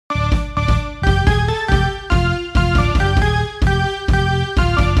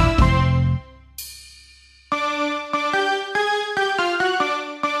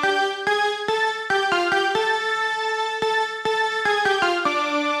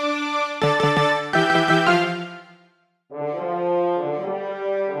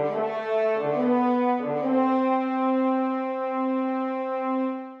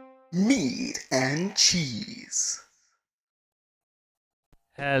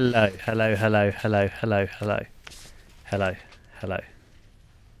Hello. Hello. Hi. Hello. Hello.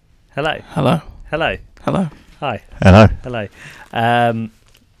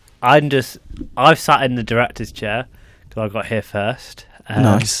 I've sat in the director's chair because I got here first.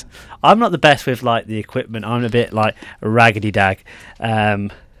 Nice. I'm not the best with like the equipment. I'm a bit like a raggedy dag.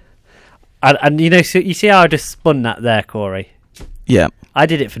 And you know, so you see how I just spun that there, Corey? Yeah. I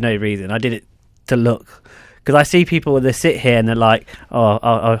did it for no reason. I did it to look. Because I see people when they sit here and they're like,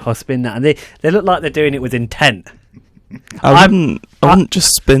 I'll spin that. And they look like they're doing it with intent. I wouldn't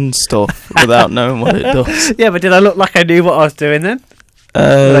just spin stuff without knowing what it does. Yeah, but did I look like I knew what I was doing then?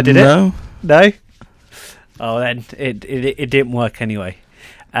 I did no. It? No? Oh, then it didn't work anyway.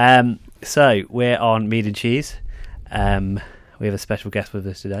 So we're on Mead Cheese. We have a special guest with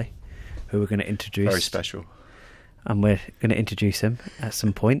us today who we're going to introduce. Very special. And we're going to introduce him at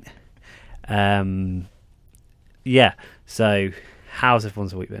some point. Yeah, so how's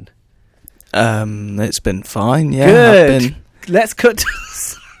everyone's week been? It's been fine, yeah. Good. Let's cut to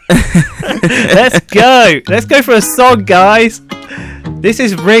Let's go. Let's go for a song, guys. This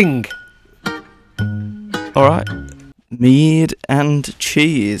is Ring. Alright. Mead and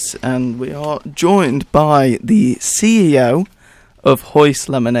Cheese. And we are joined by the CEO of Hoist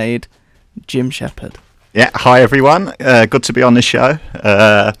Lemonade, Jim Sheppard. Yeah, hi everyone. Good to be on the show.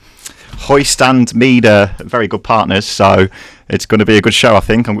 Hoist and Mead are very good partners, so it's going to be a good show, I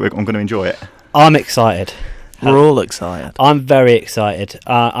think. I'm going to enjoy it. I'm excited. We're all excited. I'm very excited.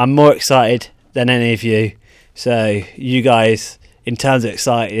 I'm more excited than any of you. So you guys, in terms of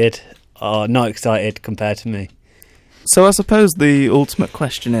excited, are not excited compared to me. So I suppose the ultimate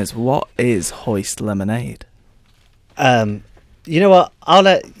question is, what is Hoist Lemonade? You know what?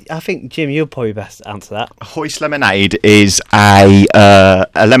 I think Jim, you'll probably best answer that. Hoist Lemonade is a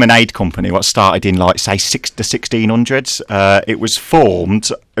lemonade company. What started in like say the 1600s. It was formed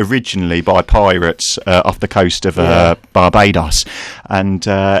originally by pirates off the coast of Barbados, and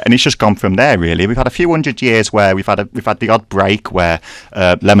it's just gone from there. Really, we've had a few hundred years where we've had the odd break where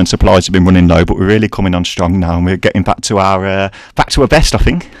lemon supplies have been running low, but we're really coming on strong now, and we're getting back to our best, I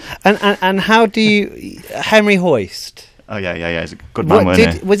think. And how do you Henry Hoist? Oh yeah. He's a good man,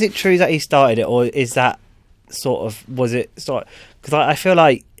 wasn't he? Was it true that he started it, or is that was it because I feel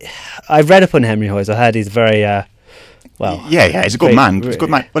like I read up on Henry Hoist. I heard he's very well. Yeah, he's a good man. He's a good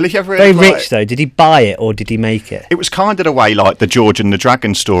man. Well, if you ever very rich though, did he buy it or did he make it? It was kind of the way like the George and the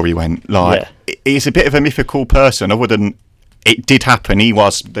Dragon story went. Like he's a bit of a mythical person. Other than it did happen, he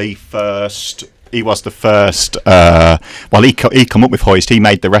was the first. He come up with Hoist. He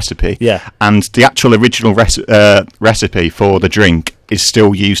made the recipe. Yeah. And the actual original recipe for the drink is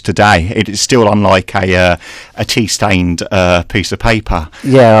still used today. It is still on like a tea-stained piece of paper.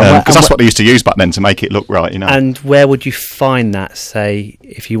 Yeah. Because that's what they used to use back then to make it look right, you know. And where would you find that, say,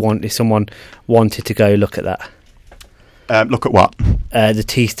 if someone wanted to go look at that? Look at what? The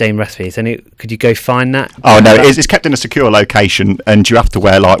tea stain recipes. And could you go find that? Oh no, it's kept in a secure location, and you have to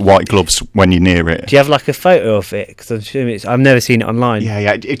wear like white gloves when you're near it. Do you have like a photo of it? Because I'm assuming I've never seen it online.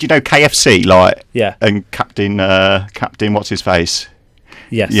 Yeah. Do you know KFC? Like, yeah. And Captain, what's his face?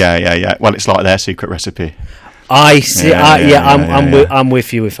 Yes. Yeah. Well, it's like their secret recipe. I see. I'm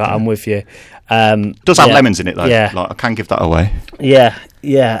with you with that. I'm with you. Does have lemons in it though. Yeah. Like, I can give that away. Yeah.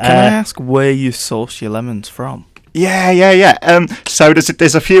 Can I ask where you source your lemons from? Yeah. So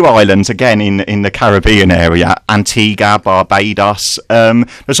there's a few islands again in the Caribbean area, Antigua, Barbados.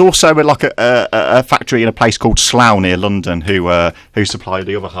 There's also a factory in a place called Slough near London who supply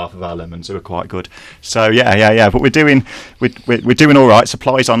the other half of our lemons, who are quite good. So yeah. But we're doing all right.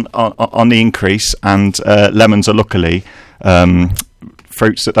 Supplies on the increase, and lemons are luckily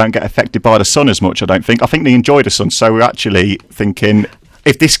fruits that don't get affected by the sun as much. I think they enjoy the sun. So we're actually thinking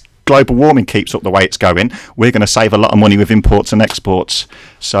if this global warming keeps up the way it's going, we're going to save a lot of money with imports and exports.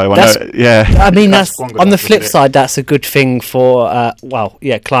 So that's on the flip side, that's a good thing for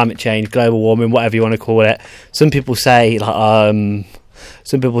climate change, global warming, whatever you want to call it. Some people say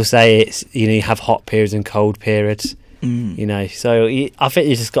it's you have hot periods and cold periods. So I think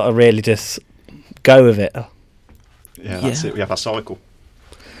you just got to really just go with it. Yeah, that's it. We have a cycle.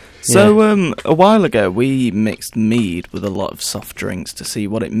 So a while ago we mixed mead with a lot of soft drinks to see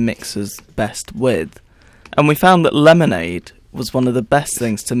what it mixes best with, and we found that lemonade was one of the best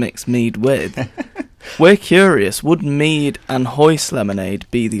things to mix mead with. We're curious, would mead and Hoist Lemonade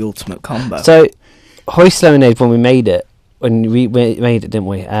be the ultimate combo? So Hoist Lemonade, when we made it, didn't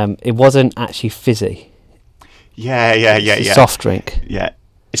we? It wasn't actually fizzy. Yeah. It's a soft drink. Yeah.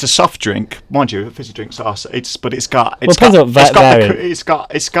 It's a soft drink, mind you. Fizzy drinks are, but it's got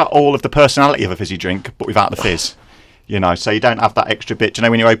all of the personality of a fizzy drink, but without the fizz. so you don't have that extra bit. Do you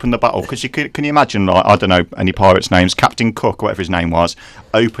know when you open the bottle? Because can you imagine, like, I don't know any pirates' names, Captain Cook, whatever his name was,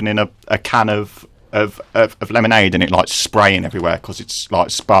 opening a can of lemonade and it like spraying everywhere because it's like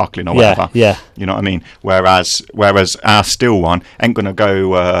sparkling or whatever. Yeah. You know what I mean? Whereas our still one ain't gonna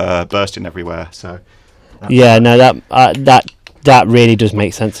go bursting everywhere. So. That really does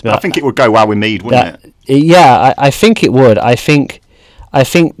make sense to me. I think it would go well with mead, wouldn't it? Yeah, I think it would. I think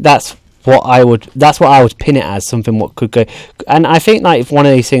that's what I would pin it as, something what could go. And I think like if one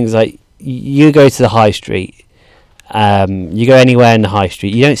of these things, like you go to the high street, you go anywhere in the high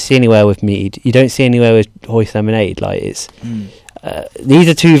street, you don't see anywhere with mead, you don't see anywhere with Hoist Lemonade. Like it's these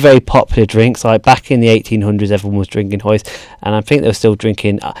are two very popular drinks. Like back in the 1800s, everyone was drinking Hoist, and I think they were still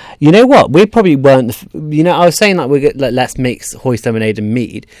drinking. You know what? We probably weren't. I was saying like let's mix Hoist Lemonade and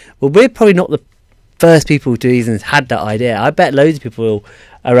mead. Well, we're probably not the first people to even had that idea. I bet loads of people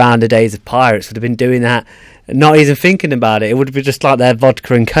around the days of pirates would have been doing that, not even thinking about it. It would be just like their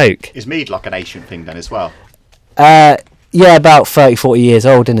vodka and coke. Is mead like an ancient thing then as well? Yeah, about 30-40 years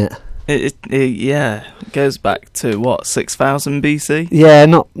old, isn't it? It goes back to what, 6000 BC? Yeah,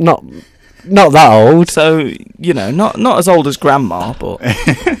 not that old. So not as old as grandma, but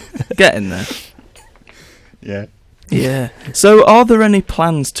getting there. Yeah. So, are there any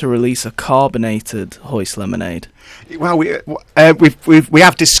plans to release a carbonated Hoist Lemonade? Well, we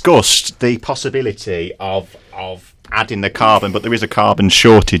have discussed the possibility of adding the carbon, but there is a carbon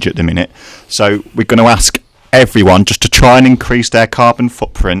shortage at the minute. So we're going to ask everyone just to try and increase their carbon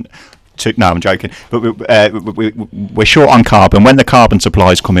footprint. No, I'm joking. But we're short on carbon. When the carbon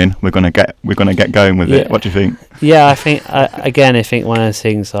supplies come in, we're going to get going with it. What do you think? Yeah, I think I think one of those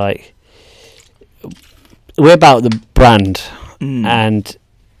things, like, we're about the brand, and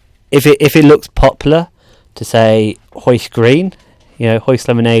if it looks popular to say Hoist Green, Hoist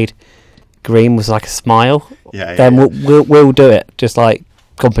Lemonade Green was like a smile, then we'll do it, just like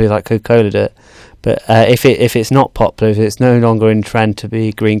companies like Coca-Cola do it. But if it's not popular, if it's no longer in trend to be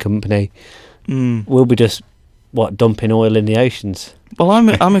a green company, we'll be just dumping oil in the oceans. Well,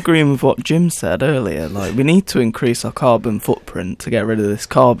 I'm agreeing with what Jim said earlier. Like, we need to increase our carbon footprint to get rid of this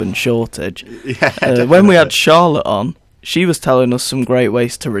carbon shortage. Yeah, when we had Charlotte on, she was telling us some great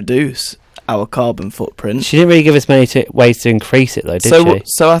ways to reduce our carbon footprint. She didn't really give us many ways to increase it, though, did she?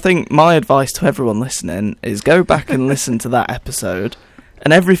 So I think my advice to everyone listening is go back and listen to that episode,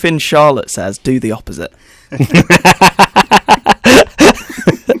 and everything Charlotte says, do the opposite.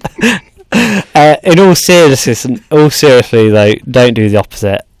 In all seriously, though, don't do the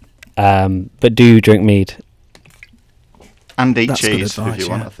opposite, but do drink mead. And eat cheese if you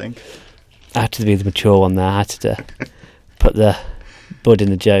want, I think. I had to be the mature one there. I had to put the bud in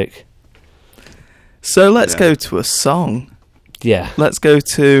the joke. So let's go to a song. Yeah. Let's go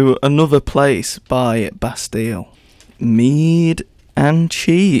to Another Place by Bastille. Mead and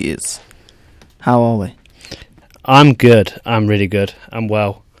Cheese. How are we? I'm good. I'm really good. I'm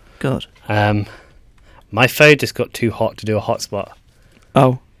well. Good. My phone just got too hot to do a hotspot.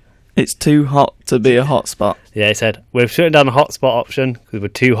 Oh, it's too hot to be a hotspot. Yeah, he said, we're shutting down the hotspot option because we're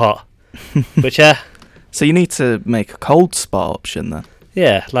too hot. But yeah. So you need to make a cold spot option then.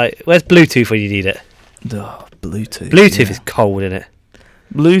 Yeah, like, where's Bluetooth when you need it? Oh, Bluetooth. Bluetooth is cold, isn't it?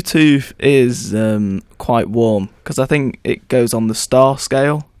 Bluetooth is quite warm because I think it goes on the star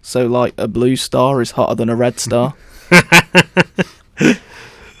scale. So, like, a blue star is hotter than a red star.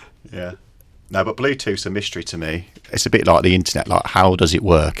 Yeah. No, but Bluetooth's a mystery to me. It's a bit like the internet. Like, how does it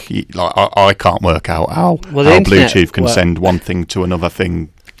work? I can't work out how Bluetooth can send one thing to another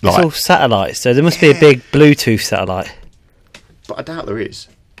thing. Like, it's all satellites, so there must be a big Bluetooth satellite. But I doubt there is.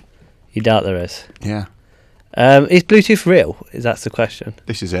 You doubt there is? Yeah. Is Bluetooth real? That's the question.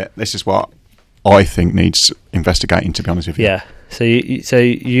 This is it. This is what I think needs investigating, to be honest with you. Yeah. So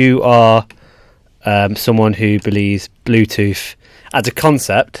you are someone who believes Bluetooth as a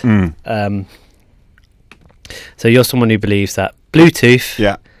concept. So you're someone who believes that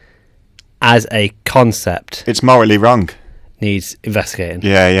Bluetooth, as a concept, it's morally wrong. Needs investigating.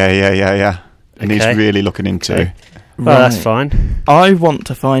 Yeah. It needs really looking into. Okay. Well, that's fine. I want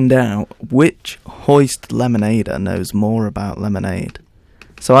to find out which Hoist Lemonader knows more about lemonade.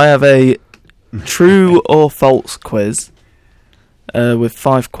 So I have a true or false quiz with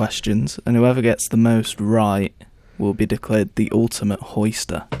 5 questions, and whoever gets the most right will be declared the ultimate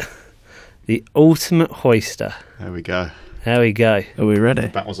hoister. The ultimate hoister. There we go. There we go. Are we ready?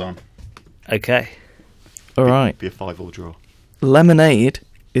 Battle's on. Okay. All right. Be a 5-all draw. Lemonade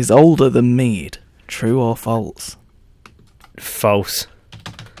is older than mead. True or false? False.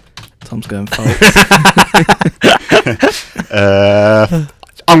 Tom's going false.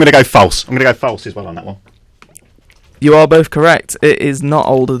 I'm going to go false. I'm going to go false as well on that one. You are both correct. It is not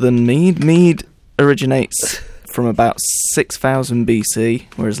older than mead. Mead originates from about 6000 BC,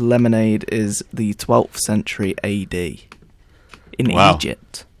 whereas lemonade is the 12th century AD in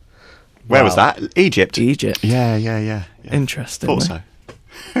Egypt. Where was that? Egypt? Egypt. Yeah. Interesting. Thought so.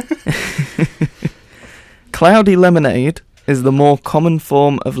 Cloudy lemonade is the more common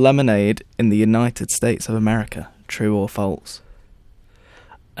form of lemonade in the United States of America. True or false?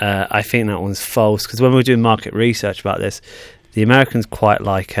 I think that one's false, because when we were doing market research about this, the Americans quite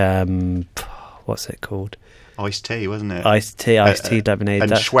like what's it called? Iced tea, wasn't it? Iced tea lemonade.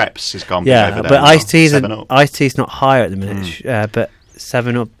 And Schweppes has gone. Yeah, but iced tea's not higher at the minute. But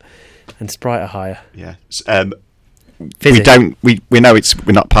 7-Up and Sprite are higher. Yeah. We know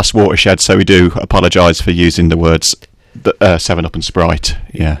we're not past watershed, so we do apologise for using the words 7-Up and Sprite.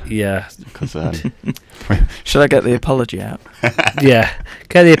 Yeah. Should I get the apology out? Yeah,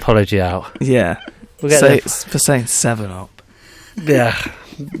 get the apology out. Yeah. For saying 7-Up. Yeah.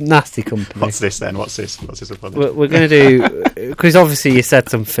 Nasty company. What's this then? What's this apology? We're going to do, because obviously you said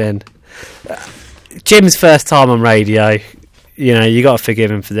something. Jim's first time on radio. You know, you got to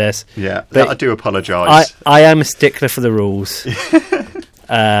forgive him for this. Yeah, but I do apologise. I am a stickler for the rules.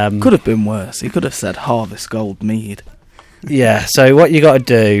 Could have been worse. He could have said Harvest Gold Mead. Yeah, so what you got to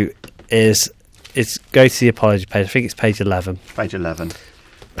do is go to the apology page. I think it's page 11. Page 11.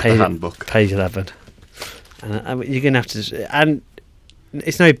 The handbook. Page 11. And you're going to have to... And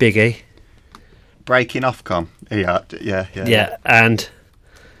it's no biggie. Breaking Ofcom. Yeah. And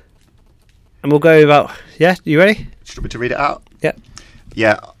we'll go about... Yeah, you ready? Should we to read it out? Yeah.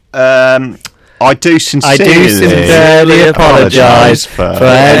 Yeah. I do sincerely apologise for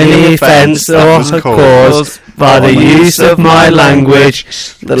any offence or cause by the use of my language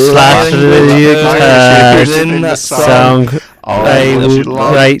 /language in that song. I would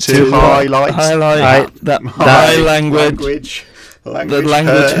like to highlight that my language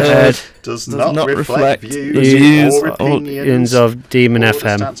heard does not reflect views or opinions of Demon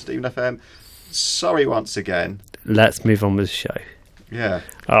FM. Sorry once again. Let's move on with the show. Yeah.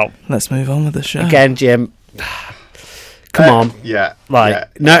 Oh, let's move on with the show. Again, Jim. Come on. Yeah.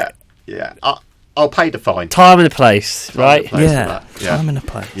 No. Yeah. I'll pay the fine. Time and a place, right? Time and a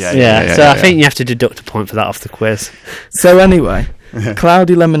place. Yeah. So I think you have to deduct a point for that off the quiz. So anyway,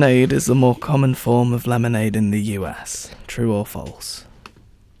 cloudy lemonade is the more common form of lemonade in the US. True or false?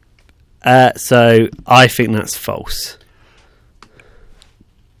 So I think that's false.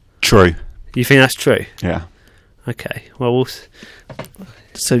 True. You think that's true? Yeah. Okay. Well,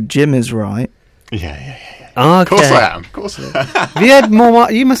 so Jim is right. Yeah. Okay. Of course I am. Of course I am. Have you had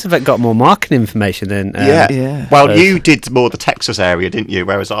more? You must have got more marketing information than. Yeah. Well, you did more the Texas area, didn't you?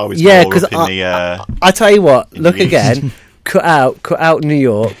 Whereas I was more up in the. I tell you what. Look again. Cut out New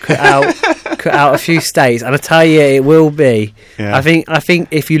York. Cut out a few states, and I tell you, it will be. Yeah. I think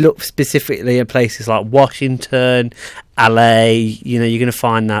if you look specifically at places like Washington, LA, you know, you're going to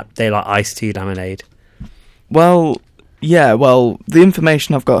find that they like iced tea lemonade. Well, the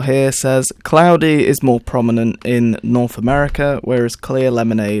information I've got here says cloudy is more prominent in North America, whereas clear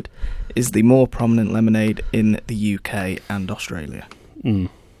lemonade is the more prominent lemonade in the UK and Australia.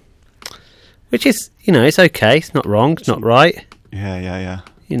 Which is, you know, it's okay. It's not wrong. It's not right. Yeah.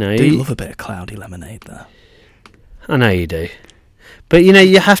 You know, do love a bit of cloudy lemonade, though. I know you do, but you know,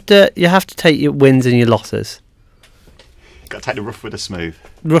 you have to take your wins and your losses. Got to take the rough with the smooth.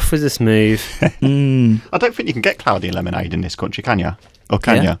 Rough with the smooth. I don't think you can get cloudy lemonade in this country, can you? Or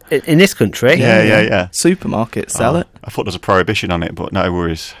can you? In this country? Yeah. Supermarkets sell it. I thought there was a prohibition on it, but no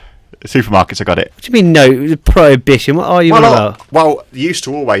worries. Supermarkets have got it. What do you mean, no prohibition? What are you on about? Well, you used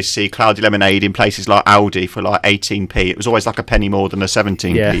to always see cloudy lemonade in places like Aldi for like 18p. It was always like a penny more than a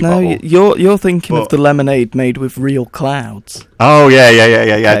 17p bottle. No, you're thinking of the lemonade made with real clouds. Oh, yeah.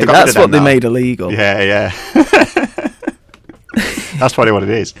 Okay, that's what they made illegal. Yeah. That's probably what it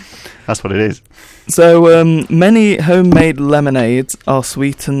is. So, many homemade lemonades are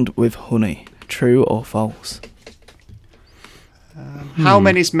sweetened with honey. True or false? How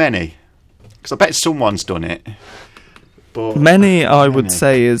many's many? Because I bet someone's done it. But many, I would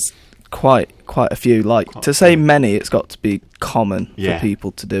say, is quite a few. Like, to say many, it's got to be common for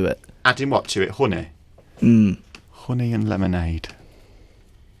people to do it. Adding what to it? Honey? Honey and lemonade.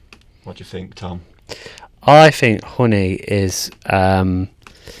 What do you think, Tom? I think honey is... I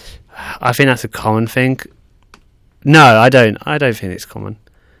think that's a common thing. No, I don't think it's common.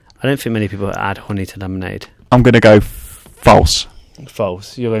 I don't think many people add honey to lemonade. I'm going to go false.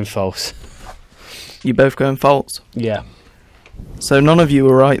 False. You're going false. You both going false? Yeah. So none of you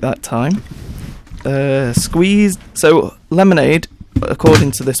were right that time. So lemonade,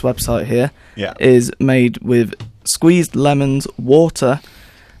 according to this website here, is made with squeezed lemons, water,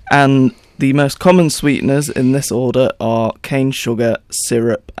 and the most common sweeteners in this order are cane sugar,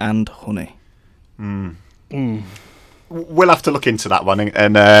 syrup, and honey. We'll have to look into that one and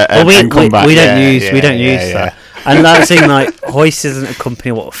come back. We don't use that. And that's the thing, like, Hoist isn't a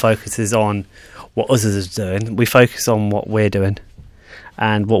company what focuses on what others are doing. We focus on what we're doing.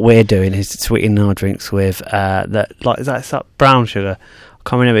 And what we're doing is sweetening our drinks with that's like brown sugar. I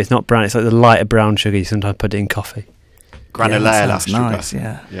can't remember. It's not brown. It's like the lighter brown sugar. You sometimes put it in coffee. Granulella sugar. Nice.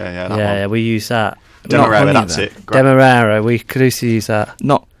 Yeah. We use that. Demerara, that's it. Demerara. We could also use that.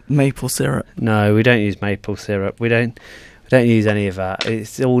 Not maple syrup. No, we don't use maple syrup. We don't use any of that.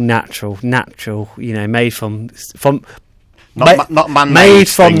 It's all natural. Made from not man-made made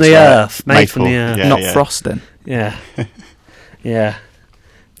from things, the right? earth. Made from the earth. Not frosting. Yeah. Yeah.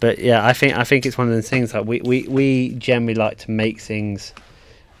 But yeah, I think it's one of those things that we generally like to make things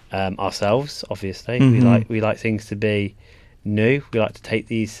ourselves. Obviously, we like things to be new. We like to take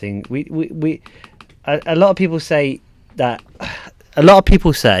these things. A lot of people say that. A lot of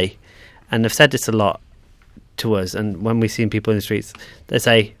people say, and they've said this a lot to us. And when we've seen people in the streets, they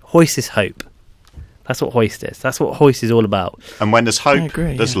say, "Hoist is hope." That's what Hoist is. That's what Hoist is all about. And when there's hope,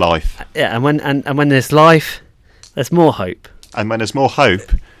 there's life. Yeah, and when there's life, there's more hope. And when there's more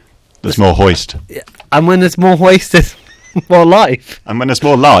hope, there's more Hoist. Yeah. And when there's more Hoist, there's more life. And when there's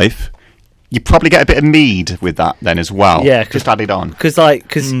more life, you probably get a bit of mead with that then as well. Yeah, just add it on. Because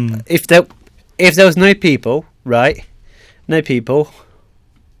if there was no people, right? No people,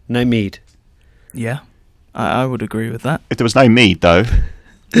 no mead. Yeah, I would agree with that. If there was no mead, though,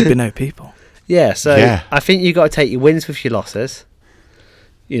 there'd be no people. Yeah, so I think you got to take your wins with your losses.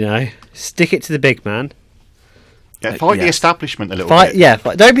 Stick it to the big man. Yeah, fight the establishment a little bit. Yeah,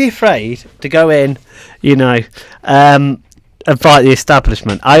 don't be afraid to go in, and fight the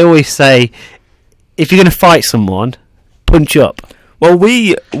establishment. I always say, if you're going to fight someone, punch up. Well,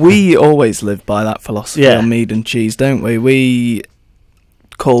 we always live by that philosophy on Mead and Cheese, don't we? We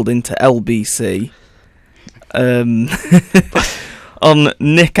called into LBC on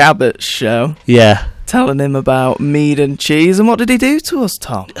Nick Abbot's show. Yeah. Telling him about Mead and Cheese, and what did he do to us,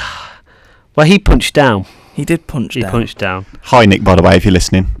 Tom? Well, he punched down. He did punch down. He punched down. Hi, Nick, by the way, if you're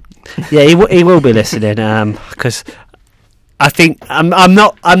listening. Yeah, he will be listening, because I think I'm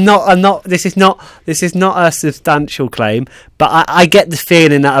not. This is not a substantial claim, but I get the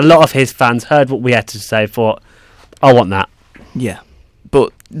feeling that a lot of his fans heard what we had to say. Thought, I want that. Yeah,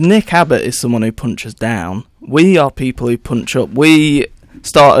 but Nick Abbot is someone who punches down. We are people who punch up. We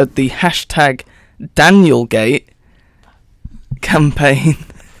started the hashtag DanielGate campaign.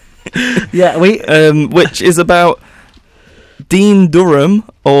 Yeah, which is about Dean Durham,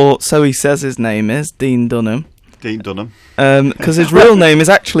 or so he says his name is, Dean Dunham. Dean Dunham. Because his real name is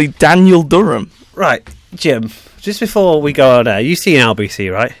actually Daniel Durham. Right, Jim, just before we go on there, you've seen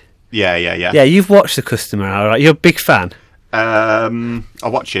LBC, right? Yeah. Yeah, you've watched The Customer Hour, right? You're a big fan. I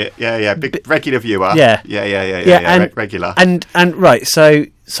watch it. Yeah. Big regular viewer. Yeah. Regular. And right, so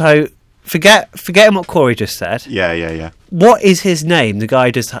forgetting what Corey just said. Yeah. What is his name? The guy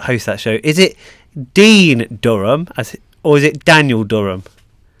who does host that show. Is it Dean Durham, or is it Daniel Durham?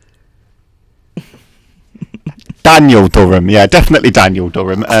 Daniel Durham, yeah, definitely Daniel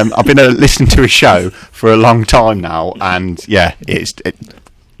Durham. I've been listening to his show for a long time now, and yeah, it's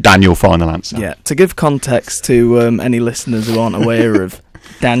Daniel. Final answer. Yeah, to give context to any listeners who aren't aware of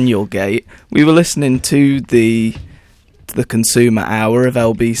DanielGate, we were listening to the Consumer Hour of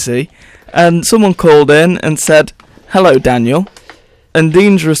LBC, and someone called in and said, "Hello, Daniel," and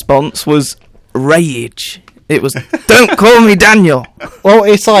Dean's response was rage. It was, "Don't call me Daniel." Well,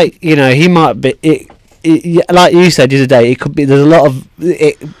 it's like, he might be. Like you said the other day, it could be. There's a lot of.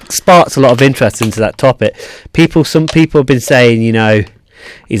 It sparks a lot of interest into that topic. Some people have been saying,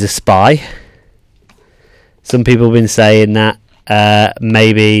 he's a spy. Some people have been saying that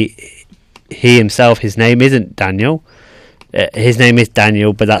maybe he himself, his name isn't Daniel. His name is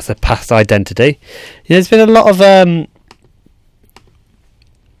Daniel, but that's a past identity. There's been a lot of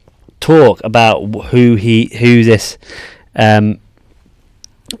talk about who this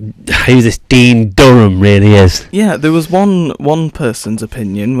Dean Durham really is. Yeah, there was one person's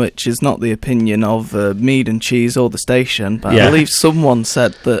opinion, which is not the opinion of Mead and Cheese or the station, but I believe someone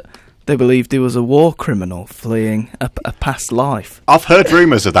said that they believed he was a war criminal fleeing a past life. I've heard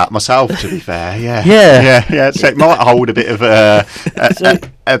rumours of that myself, to be fair. Yeah. So it might hold a bit of a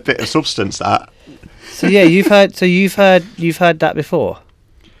bit of substance. That. So yeah, you've heard that before.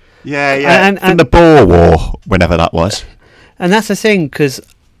 Yeah. And the Boer War, whenever that was. And that's the thing, because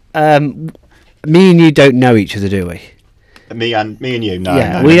me and you don't know each other, do we? Me and you, no.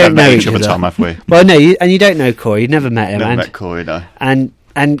 Yeah, no, we we've don't never know met each other, other. Tom, have we? Well, no, and you don't know Corey. You've never met him. Never and, met Corey, no.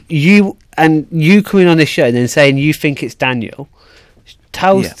 and you coming on this show and then saying you think it's Daniel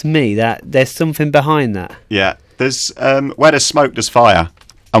tells to me that there's something behind that. Yeah, there's where there's smoke, there's fire,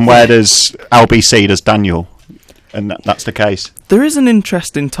 and where there's LBC, there's Daniel, and that's the case. There is an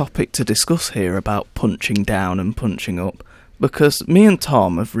interesting topic to discuss here about punching down and punching up, because me and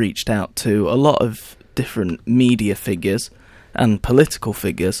Tom have reached out to a lot of different media figures and political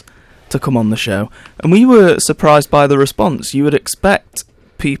figures to come on the show, and we were surprised by the response. You would expect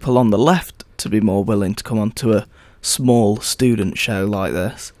people on the left to be more willing to come onto a small student show like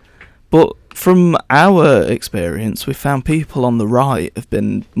this, but from our experience we found people on the right have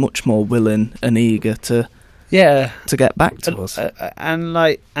been much more willing and eager to get back to us, and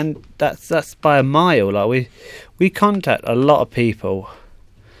that's by a mile. Like we contact a lot of people,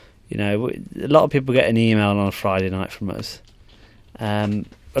 a lot of people get an email on a Friday night from us, a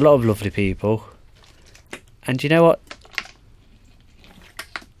lot of lovely people, and you know what,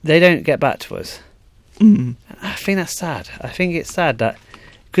 they don't get back to us. I think that's sad. I think it's sad that,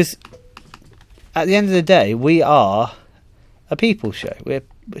 because at the end of the day, we are a people show. We're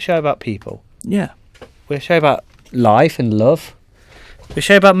a show about people. Yeah. We're a show about life and love. We're a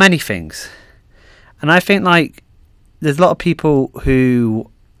show about many things. And I think, like, there's a lot of people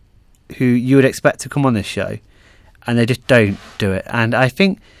who you would expect to come on this show, and they just don't do it. And I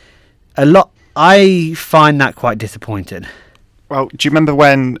think I find that quite disappointing. Well, do you remember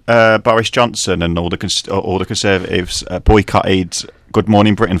when Boris Johnson and all the Conservatives boycotted Good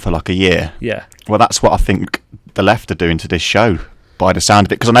Morning Britain for like a year? Yeah. Well, that's what I think the left are doing to this show, by the sound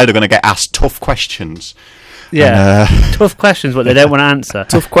of it, because I know they're going to get asked tough questions. Yeah, tough questions, but they don't want to answer.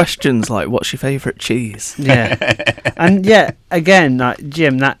 Tough questions like, what's your favourite cheese? Yeah, and again, like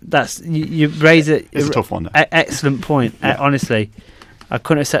Jim, that's you raise it. It's a tough one. Excellent point. Yeah. Honestly, I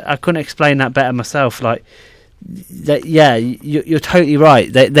couldn't explain that better myself. Like, you're totally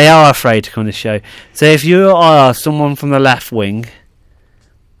right. They are afraid to come on the show. So if you are someone from the left wing,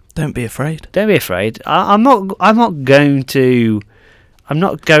 don't be afraid. Don't be afraid. I'm not going to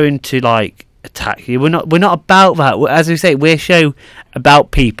like attack you. We're not about that. As we say, we're a show about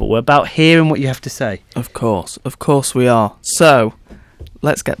people. We're about hearing what you have to say. Of course we are. So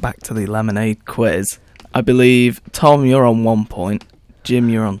let's get back to the lemonade quiz. I believe Tom, you're on 1 point. Jim,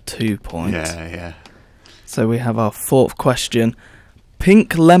 you're on 2 points. Yeah. So we have our fourth question.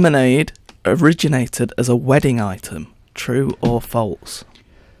 Pink lemonade originated as a wedding item. True or false?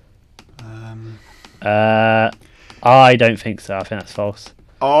 I don't think so. I think that's false.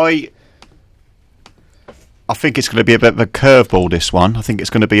 I think it's going to be a bit of a curveball, this one. I think it's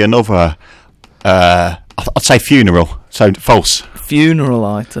going to be another, I'd say funeral. So false. Funeral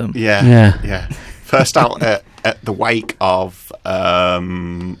item. Yeah. First out at the wake of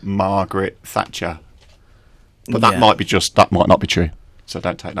Margaret Thatcher. But that might not be true. So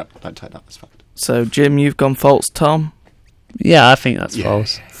don't take that as fact. So Jim, you've gone false. Tom? Yeah, I think that's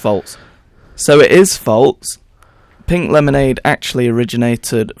false. False. So it is false. Pink lemonade actually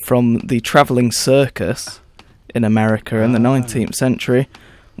originated from the travelling circus in America in the 19th century,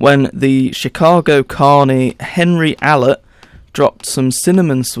 when the Chicago carny Henry Hoist dropped some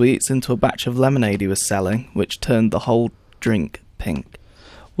cinnamon sweets into a batch of lemonade he was selling, which turned the whole drink pink.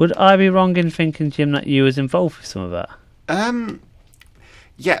 Would I be wrong in thinking, Jim, that you was involved with some of that?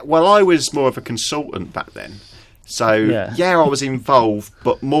 Yeah, well, I was more of a consultant back then. So I was involved,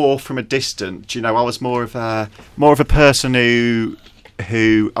 but more from a distance. I was more of a person who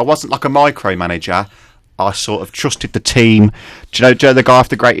I wasn't like a micromanager. I sort of trusted the team. Do you know the guy off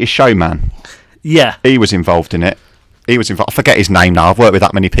The Greatest Showman? Yeah, he was involved in it. I forget his name now. I've worked with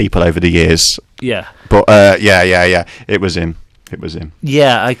that many people over the years. Yeah, but yeah. It was him.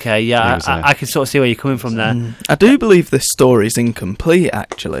 Yeah, okay, yeah. I can sort of see where you're coming from there. I do believe this story's incomplete,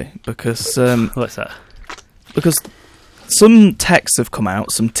 actually, because what's that? Because some texts have come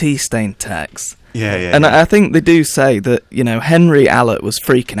out, some tea-stained texts. And I think they do say that, Henry Hoist was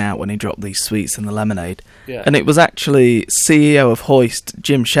freaking out when he dropped these sweets in the lemonade. Yeah. And it was actually CEO of Hoist,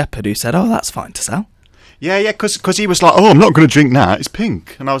 Jim Sheppard, who said, "Oh, that's fine to sell." Yeah, because he was like, "Oh, I'm not going to drink that. It's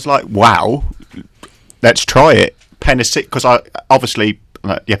pink." And I was like, "Wow, let's try it." Penicillin, because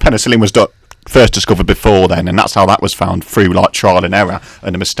penicillin was first discovered before then, and that's how that was found, through like trial and error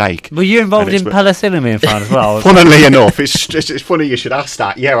and a mistake. Were you involved in penicillin being found as well? Funnily enough, it's funny you should ask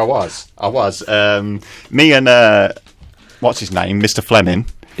that. Yeah, I was. Me and what's his name, Mr. Fleming.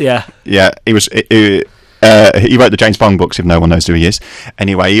 Yeah. He was. He wrote the James Bond books, if no one knows who he is.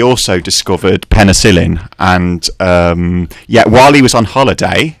 Anyway, he also discovered penicillin, and while he was on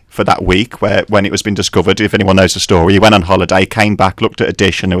holiday, for that week when it was been discovered. If anyone knows the story, he went on holiday, came back, looked at a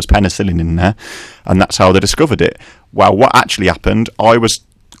dish, and there was penicillin in there, and that's how they discovered it. Well, what actually happened, I was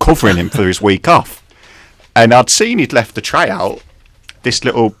covering him for his week off, and I'd seen he'd left the tray out, this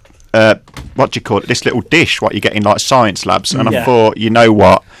little what do you call it, this little dish what you get in like science labs, and I thought, you know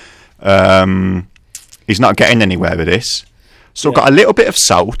what, he's not getting anywhere with this, so I got a little bit of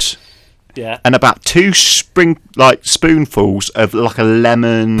salt and about 2 spoonfuls of like a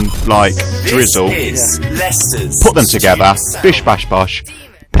lemon like drizzle, put them together, bish bash bosh,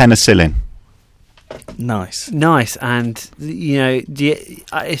 penicillin. Nice. And you know,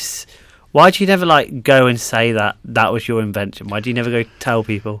 why do you never like go and say that was your invention? Why do you never go tell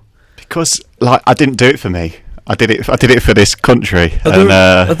people? Because like I didn't do it for me. I did it for this country.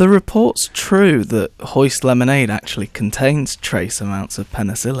 Are the reports true that Hoist Lemonade actually contains trace amounts of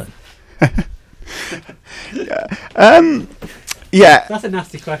penicillin? Yeah. That's a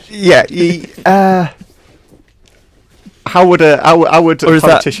nasty question. Yeah. How would a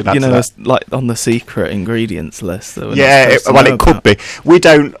politician answer that? It's like on the secret ingredients list? It could be. We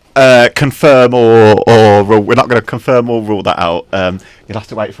don't confirm or rule. We're not going to confirm or rule that out. You'll have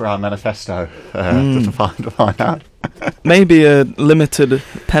to wait for our manifesto to find out. Maybe a limited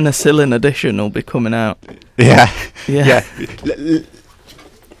penicillin edition will be coming out. Yeah.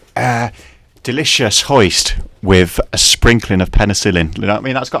 Delicious Hoist with a sprinkling of penicillin. You know what I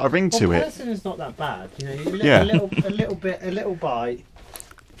mean? That's got a ring to it. Penicillin's not that bad. You know, a little bit, a little bite.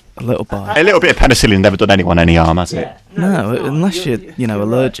 A little bite. A little bit of penicillin never done anyone any harm, has it? No, unless you're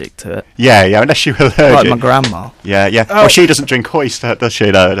allergic to it. Yeah, unless you're allergic. Like my grandma. Yeah. Oh. Well, she doesn't drink Hoist, does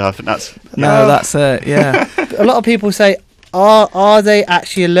she? No, I think that's... No, that's it, yeah. A lot of people say, are they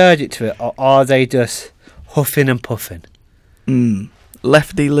actually allergic to it, or are they just huffing and puffing?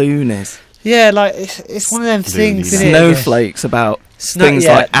 Lefty loonies. Yeah, like it's one of them things. Snowflakes about things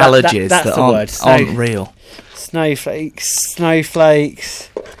like allergies that aren't real. Snowflakes.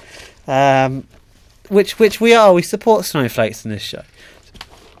 Which we support snowflakes in this show.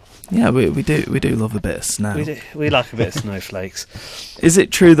 Yeah, we do love a bit of snow. We like a bit of snowflakes. Is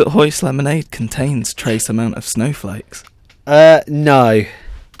it true that Hoist Lemonade contains trace amount of snowflakes? No.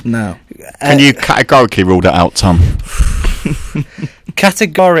 Can you categorically rule that out, Tom?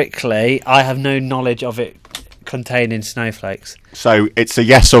 Categorically, I have no knowledge of it containing snowflakes. So it's a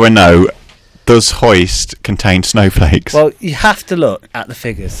yes or a no. Does Hoist contain snowflakes? Well, you have to look at the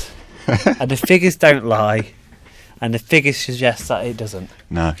figures. And the figures don't lie. And the figures suggest that it doesn't.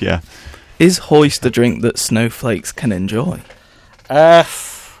 No, yeah. Is Hoist a drink that snowflakes can enjoy? I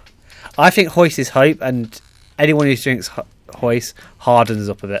think Hoist is hope, and anyone who drinks Hoist hardens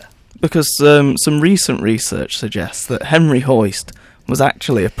up a bit. Because some recent research suggests that Henry Hoist was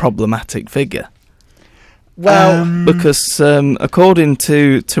actually a problematic figure. Well, because according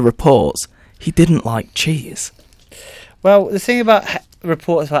to reports, he didn't like cheese. Well, the thing about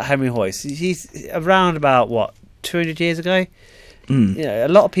reports about Henry Hoist, he's around about 200 years ago. You know, a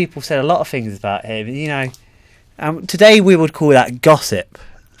lot of people said a lot of things about him. You know, today we would call that gossip.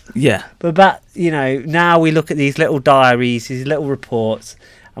 Yeah, but now we look at these little diaries, these little reports,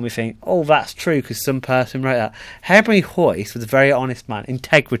 and we think, oh, that's true because some person wrote that. Henry Hoist was a very honest man.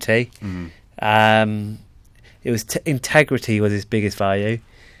 Integrity. It was integrity was his biggest value.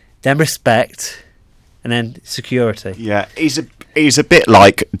 Then respect, and then security. Yeah, he's a bit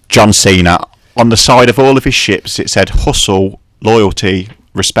like John Cena. On the side of all of his ships, it said hustle, loyalty,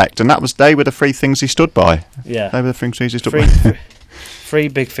 respect, and they were the 3 things he stood by. Yeah, they were the 3 things he stood by. 3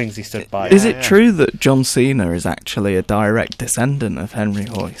 big things he stood by. Is it true that John Cena is actually a direct descendant of Henry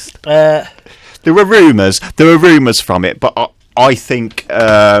Hoist? There were rumours. From it, but I think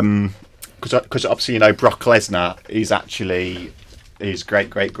because obviously Brock Lesnar is actually his great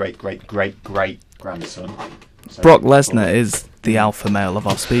grandson. So Brock Lesnar is the alpha male of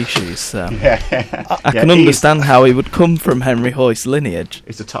our species, so I can understand how he would come from Henry Hoist's lineage.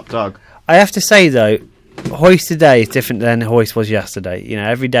 He's a top dog. I have to say though, Hoist today is different than Hoist was yesterday. You know,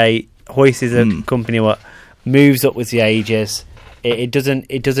 every day Hoist is a company what moves up with the ages. It doesn't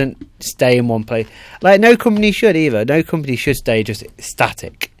stay in one place. Like no company should either. No company should stay just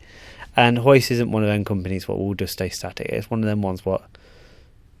static. And Hoist isn't one of them companies what will just stay static. It's one of them ones what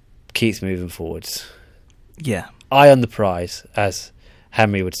keeps moving forwards. Yeah. Eye on the prize, as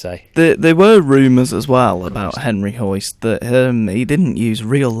Henry would say. There were rumours as well about Henry Hoist that he didn't use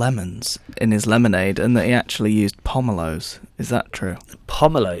real lemons in his lemonade and that he actually used pomelos. Is that true?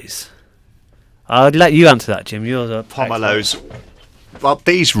 Pomelos? I'd let you answer that, Jim. You're the pomelos. Well,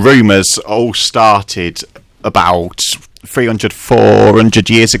 these rumours all started about 300, 400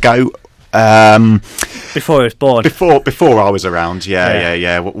 years ago. Before he was born. Before I was around,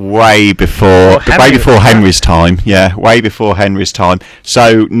 way before Henry's time, way before Henry's time.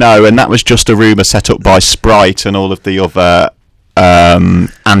 So no, and that was just a rumour set up by Sprite and all of the other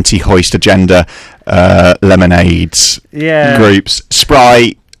anti-Hoist agenda lemonades groups.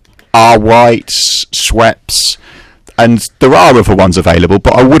 Sprite, R Whites, Schweppes, and there are other ones available,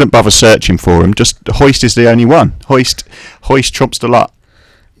 but I wouldn't bother searching for them. Just Hoist is the only one. Hoist trumps the lot.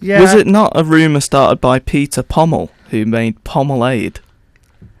 Yeah. Was it not a rumour started by Peter Pommel, who made pomelade?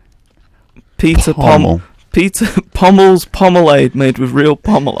 Peter Pommel's pomelade made with real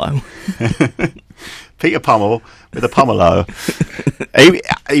pomelo. Peter Pommel with a pomelo.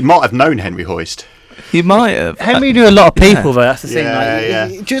 he might have known Henry Hoist. He might have. Henry knew a lot of people, though. That's the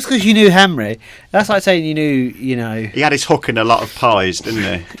thing. Just because you knew Henry, that's like saying you knew. He had his hook in a lot of pies, didn't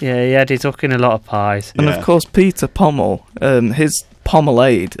he? Yeah, he had his hook in a lot of pies. And of course, Peter Pommel, his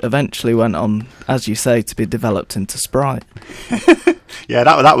pomelade eventually went on, as you say, to be developed into Sprite. Yeah,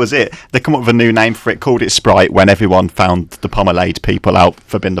 that was it. They come up with a new name for it, called it Sprite, when everyone found the pomelade people out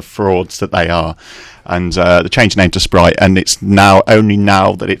for being the frauds that they are. And they changed the name to Sprite, and it's only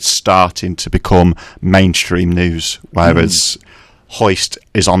now that it's starting to become mainstream news, whereas Hoist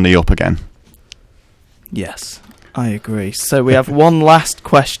is on the up again. Yes, I agree. So we have one last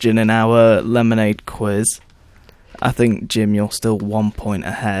question in our lemonade quiz. I think, Jim, you're still 1 point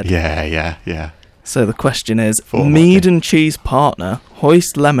ahead. Yeah. So the question is, Mead and Cheese partner,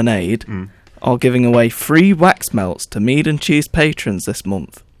 Hoist Lemonade, are giving away free wax melts to Mead and Cheese patrons this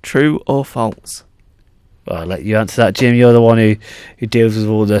month. True or false? Well, I'll let you answer that, Jim. You're the one who deals with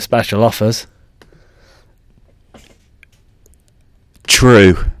all the special offers.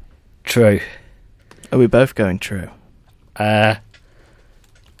 True. Are we both going true? I'm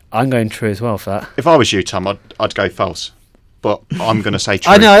going true as well for that. If I was you, Tom, I'd go false. But I'm going to say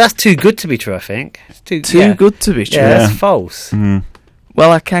true. I know, that's too good to be true, I think. It's too good to be true. Yeah, that's false.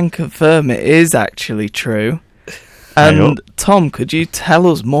 Well, I can confirm it is actually true. And Tom, could you tell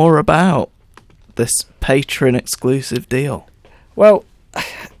us more about this patron exclusive deal? Well,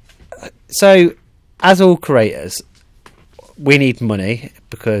 so as all creators, we need money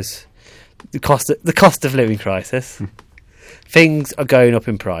because the cost of living crisis. Things are going up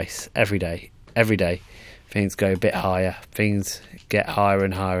in price every day. Things go a bit higher. Things get higher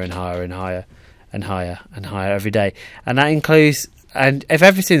and higher and higher and higher and higher and higher every day. And that includes, and if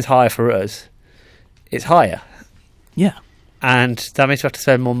everything's higher for us, it's higher. Yeah. And that means we have to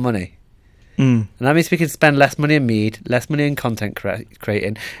spend more money. And that means we can spend less money on mead, less money on content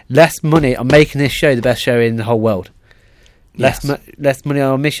creating, less money on making this show the best show in the whole world. Less money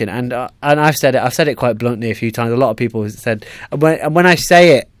on our mission. And I've said it quite bluntly a few times. A lot of people have said, and when I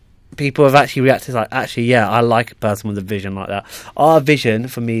say it, people have actually reacted like, actually, yeah, I like a person with a vision like that. Our vision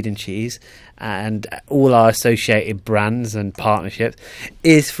for Mead and Cheese and all our associated brands and partnerships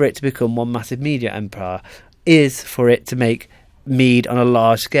is for it to become one massive media empire, is for it to make mead on a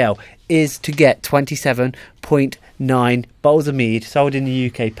large scale, is to get 27.9 bottles of mead sold in the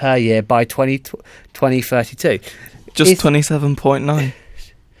UK per year by 2032. Just 27.9.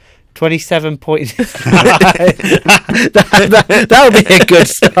 27 point. that would be a good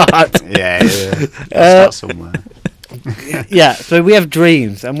start. Yeah. Start somewhere. Yeah, so we have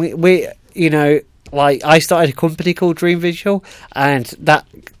dreams, and we like I started a company called Dream Visual, and that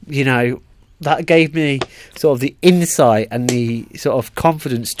that gave me sort of the insight and the sort of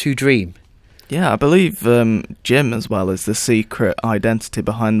confidence to dream. Yeah, I believe Jim as well is the secret identity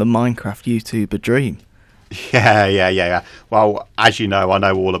behind the Minecraft YouTuber Dream. Yeah. Well, as you know, I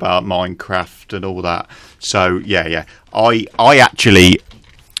know all about Minecraft and all that. So, yeah. I actually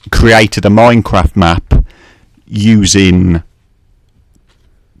created a Minecraft map using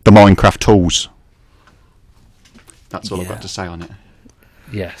the Minecraft tools. That's all I've got to say on it.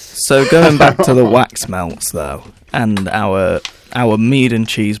 Yes. So going back to the wax melts, though, and our mead and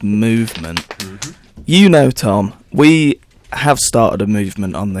cheese movement, Tom, we have started a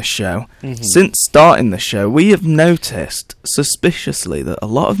movement on this show. Since starting the show, we have noticed suspiciously that a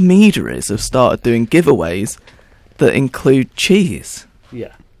lot of meaderies have started doing giveaways that include cheese.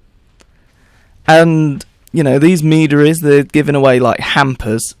 Yeah. And, these meaderies, they're giving away like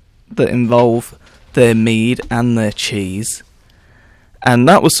hampers that involve their mead and their cheese. And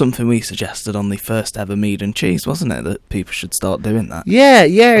that was something we suggested on the first ever Mead and Cheese, wasn't it? That people should start doing that. Yeah,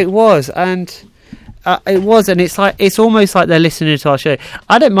 it was. And It was, and it's almost like they're listening to our show.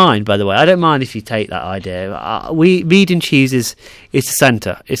 I don't mind, by the way. I don't mind if you take that idea. Mead and Cheese is the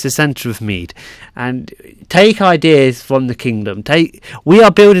centre. It's the centre of Mead, and take ideas from the kingdom. We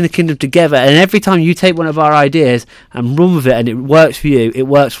are building the kingdom together, and every time you take one of our ideas and run with it, and it works for you, it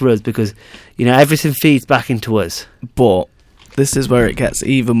works for us, because everything feeds back into us. But this is where it gets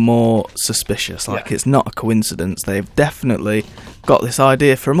even more suspicious. It's not a coincidence. They've definitely got this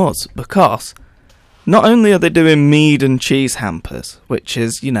idea from us, because not only are they doing mead and cheese hampers, which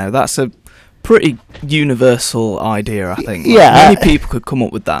is, that's a pretty universal idea, I think. Many people could come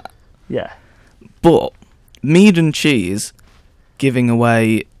up with that. Yeah. But Mead and Cheese giving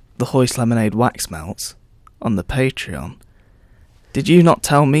away the Hoist Lemonade wax melts on the Patreon. Did you not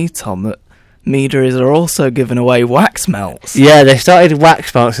tell me, Tom, that meaderies are also giving away wax melts? Yeah, they started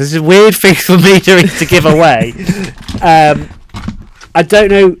wax melts. This is a weird thing for meaderies to give away. I don't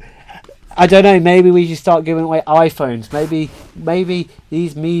know. Maybe we should start giving away iPhones. Maybe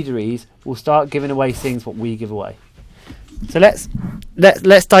these meaderies will start giving away things what we give away. So let's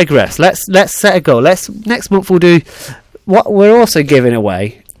digress. Let's set a goal. Next month we'll do what we're also giving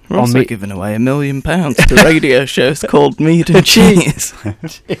away. We're also giving away £1 million to radio shows called Mead and Cheese.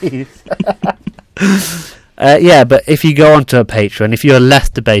 But if you go onto a Patreon, if you're a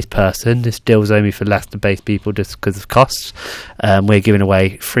Leicester-based person, this deal's only for Leicester-based people just because of costs. We're giving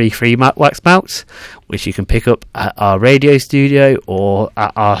away free wax melts, which you can pick up at our radio studio or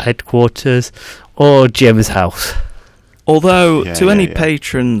at our headquarters or Jim's house. Although, any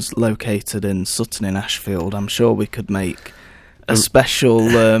patrons located in Sutton in Ashfield, I'm sure we could make a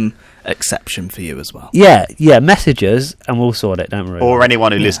special exception for you as well. Yeah, message us and we'll sort it, don't worry. Or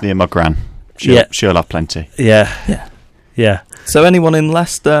anyone who lives near my gran. She'll have plenty. Yeah. So anyone in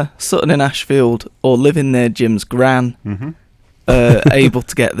Leicester, Sutton in Ashfield, or living near Jim's gran, able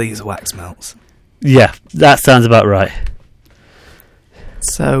to get these wax melts. Yeah, that sounds about right.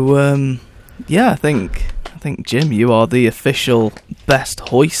 So, I think Jim, you are the official best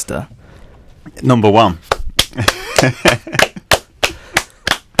hoister. Number one.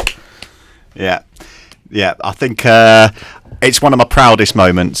 Yeah. I think it's one of my proudest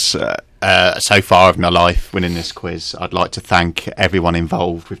moments so far of my life, winning this quiz. I'd like to thank everyone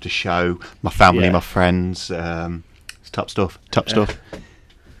involved with the show, my family, my friends. It's top stuff.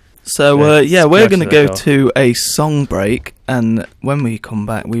 So, we're going to go to a song break, and when we come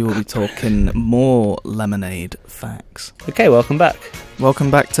back, we will be talking more lemonade facts. Okay, welcome back.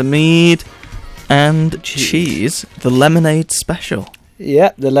 Welcome back to Mead and Cheese, the lemonade special.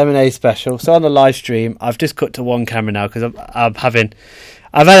 Yeah, the lemonade special. So on the live stream, I've just cut to one camera now because I've had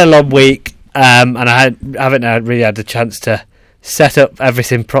a long week, and I haven't really had the chance to set up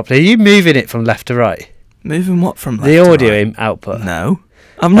everything properly. Are you moving it from left to right? Moving what from left to right? The audio output. No.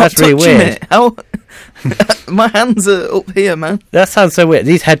 I'm not touching it. How? My hands are up here, man. That sounds so weird.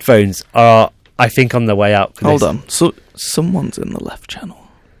 These headphones are, I think, on the way out. Hold on. So someone's in the left channel.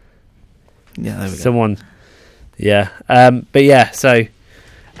 Yeah, there we go. Someone. Yeah. So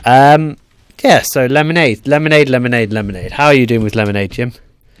lemonade. How are you doing with lemonade, Jim?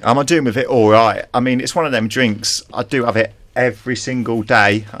 I'm doing with it all right. I mean, it's one of them drinks. I do have it every single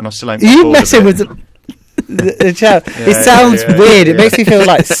day, and I still ain't. You messing with the chat. It sounds weird. It makes me feel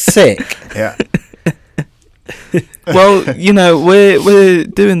like sick. Yeah. Well, we're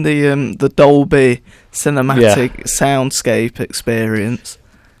doing the Dolby cinematic soundscape experience.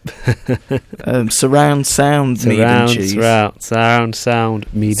 Surround sound, Mead and Cheese. Surround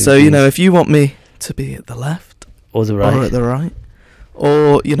sound, Mead and Cheese. So, if you want me to be at the left or the right, or at the right,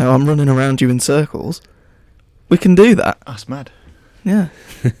 or I'm running around you in circles, we can do that. That's mad. Yeah.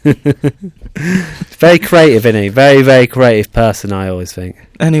 Very creative, isn't he? Very, very creative person, I always think.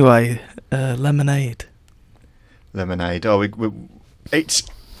 Anyway, lemonade. Oh,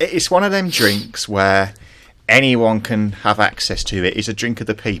 it's one of them drinks where anyone can have access to it. It's a drink of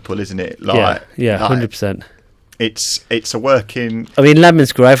the people, isn't it? 100%. It's a working. I mean,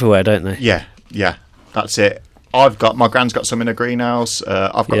 lemons grow everywhere, don't they? Yeah. That's it. My gran's got some in a greenhouse.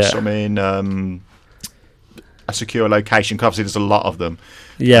 I've got some in a secure location. Because obviously, there's a lot of them.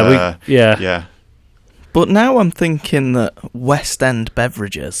 Yeah. But now I'm thinking that West End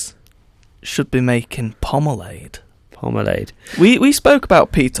beverages should be making pomelade. We spoke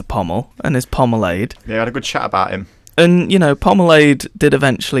about Peter Pommel and his pomelade. Yeah, I had a good chat about him. And, pomelade did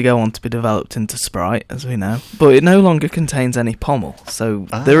eventually go on to be developed into Sprite, as we know. But it no longer contains any pommel. So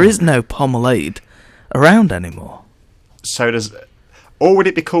there is no pomelade around anymore. So or would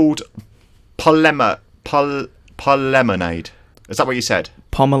it be called polemonade? Is that what you said?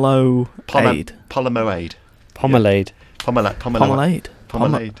 Pomelo Polemoade. Pomelade.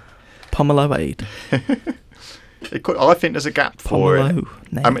 Pomelade. pomelo ade. I think there's a gap for Pomelo.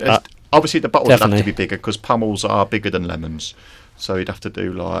 it. I mean, obviously the bottles would have to definitely. be bigger because pomels are bigger than lemons, so you'd have to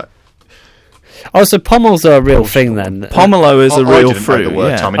do like. Oh, so pommels are a real thing then? Pomelo is a I real didn't know fruit. the word,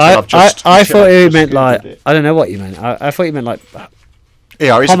 Yeah. Tom, until I've just- I until thought I've you just meant Googled like it. I don't know what you meant. I thought you meant like Yeah,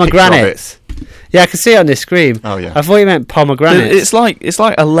 here's a picture of it. pomegranates. Yeah, I can see it on this screen. Oh yeah. I thought you meant pomegranates. It's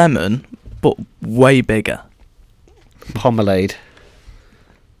like a lemon, but way bigger. Pomelade.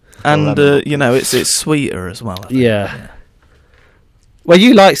 And lemon. you know, it's sweeter as well. I think. Yeah. Well,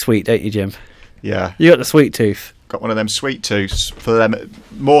 you like sweet, don't you, Jim? Yeah. You got the sweet tooth. Got one of them sweet tooths for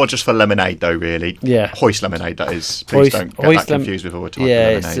more just for lemonade though, really. Yeah. Hoist lemonade, that is. Please don't get that confused with all the type of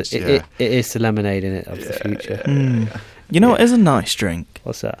lemonades. It is the lemonade in it of the future. You know what is a nice drink?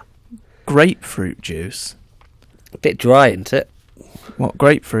 What's that? Grapefruit juice. A bit dry, isn't it? What,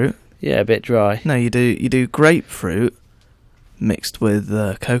 grapefruit? Yeah, a bit dry. No, you do grapefruit mixed with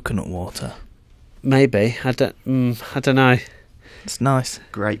coconut water. Maybe. I don't know. It's nice.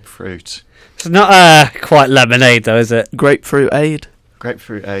 Grapefruit. It's not quite lemonade though, is it? Grapefruit ade.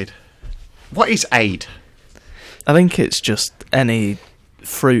 Grapefruit ade. What is ade? I think it's just any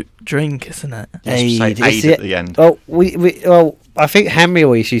fruit drink, isn't it? Let's say Ade. ade at the end. Oh, I think Henry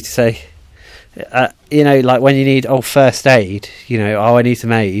always used to say, like when you need first aid, I need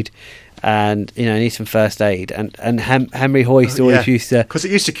some aid, and I need some first aid, and Henry Hoist always used to, because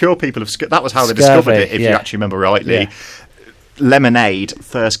it used to cure people of that was how they discovered it, if you actually remember rightly. Yeah. Lemonade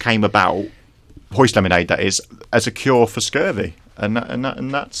first came about, Hoist Lemonade that is, as a cure for scurvy, and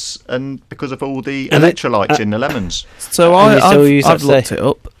that's because of all the electrolytes in the lemons. So And you still use I've that, looked say? it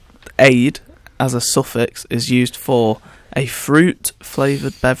up. Aid as a suffix is used for a fruit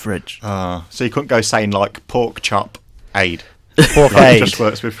flavoured beverage. So you couldn't go saying like pork chop aid. pork Like, aid. it just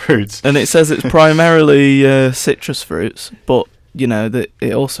works with fruits. And it says it's primarily citrus fruits, but that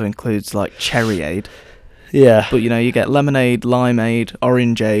it also includes like cherry aid. Yeah. But you get lemonade, limeade,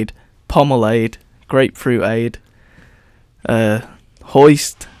 orangeade, pomelade, grapefruit aid,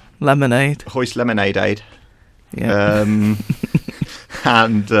 Hoist lemonade. Hoist Lemonade aid. Yeah.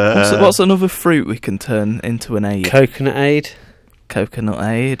 And what's another fruit we can turn into an aid? Coconut aid. Coconut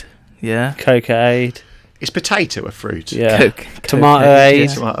aid. Yeah. Coca aid. is potato a fruit? Yeah. Tomato aid.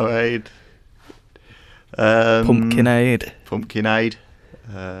 yeah. Tomato aid. Pumpkin aid. Pumpkin aid.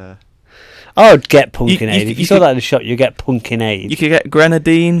 I would get pumpkin You- aid. you- If you you saw could- that in the shop, you get pumpkin aid. You could get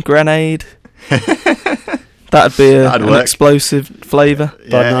grenade. That'd be That'd an work. explosive flavour.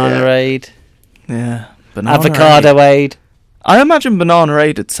 Banana aid. Yeah. Banana Avocado aid. I imagine banana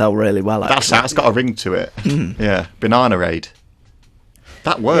aid would sell really well. Actually. That's got a ring to it. Mm. Yeah, banana aid.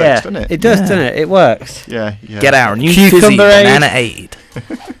 That works, Yeah, doesn't it? it does, Yeah. doesn't it? It works. Yeah. Get our new Cucumber fizzy aid. banana aid.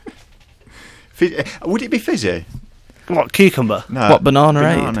 Would it be fizzy? What, cucumber? No. What, banana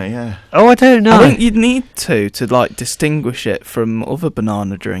aid? Banana, yeah. Oh, I don't know. I think you'd need to like distinguish it from other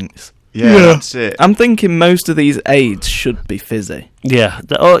banana drinks. Yeah, that's it. I'm thinking most of these aids should be fizzy. Yeah.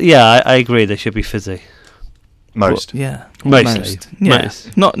 I agree. They should be fizzy. Most. But, yeah. Most. Yeah.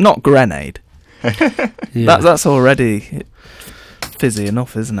 Most. Not grenade. Yeah. That's already fizzy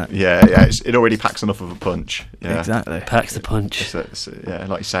enough, isn't it? Yeah. It already packs enough of a punch. Yeah. Exactly. Packs the punch. Yeah,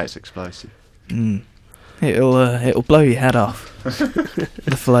 like you say, it's explosive. Mm. It'll blow your head off.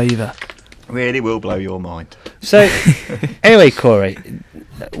 The flavour. Really will blow your mind. So, anyway, Corey,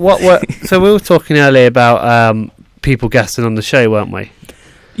 so we were talking earlier about people guesting on the show, weren't we?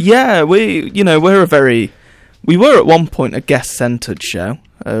 Yeah, we were at one point a guest-centred show.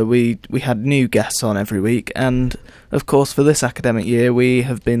 We had new guests on every week, and of course for this academic year we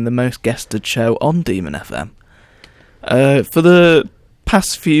have been the most guested show on Demon FM. For the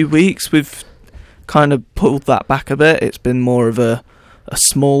past few weeks we've kind of pulled that back a bit. It's been more of a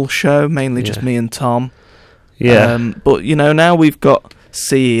small show, mainly just me and Tom. Yeah. But now we've got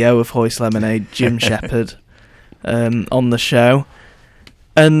CEO of Hoist Lemonade, Jim Sheppard, on the show.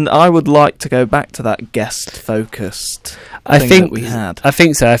 And I would like to go back to that guest-focused thing that we had. I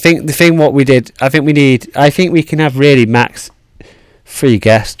think so. I think the thing what we did, I think we can have really max 3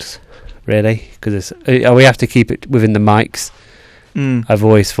 guests, really, because we have to keep it within the mics. I've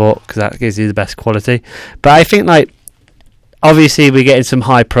always thought, because that gives you the best quality. But I think, obviously we're getting some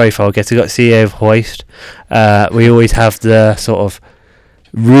high profile guests. We've got CEO of Hoist. We always have the sort of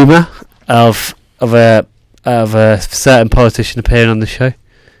rumour of a certain politician appearing on the show.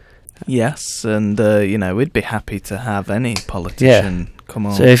 Yes, and we'd be happy to have any politician come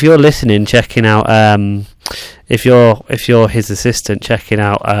on. So if you're listening, checking out, if you're his assistant, checking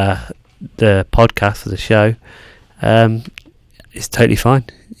out the podcast for the show, it's totally fine.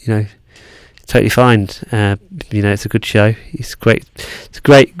 totally fine. It's a good show. It's great. It's a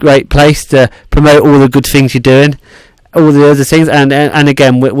great place to promote all the good things you're doing, all the other things. And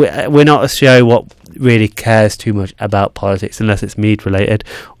again, we're not a show what really cares too much about politics unless it's mead related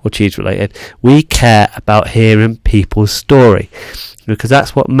or cheese related. We care about hearing people's story because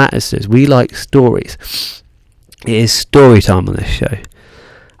that's what matters to us. We like stories. It is story time on this show,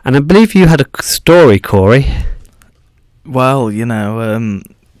 and I believe you had a story, Corey. Well, you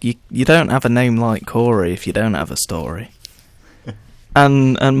don't have a name like Corey if you don't have a story.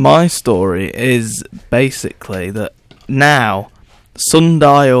 and my story is basically that now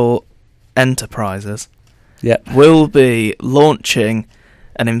Sundial Enterprises will be launching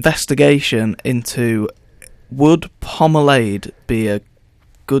an investigation into would pomelade be a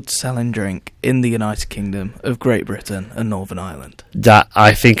good selling drink in the United Kingdom of Great Britain and Northern Ireland. That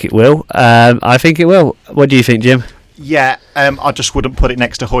I think it will. I think it will. What do you think, Jim? Yeah, I just wouldn't put it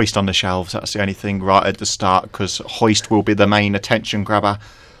next to Hoist on the shelves. That's the only thing right at the start, because Hoist will be the main attention grabber.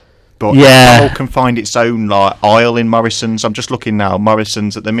 But all can find its own aisle in Morrison's. I'm just looking now.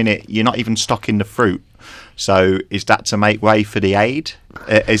 Morrison's at the minute, you're not even stocking the fruit. So is that to make way for the Ade?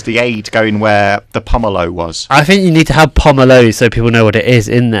 Is the Ade going where the pomelo was? I think you need to have pomelos so people know what it is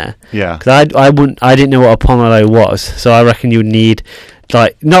in there. Yeah. Because I didn't know what a pomelo was, so I reckon you need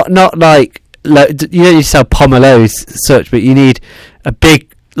not like you don't need to sell pomelos such, but you need a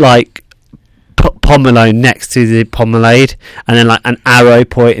big pomelo next to the pomelade, and then an arrow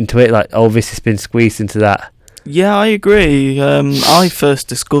pointing to it, this has been squeezed into that. Yeah, I agree. I first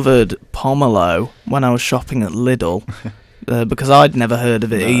discovered pomelo when I was shopping at Lidl, because I'd never heard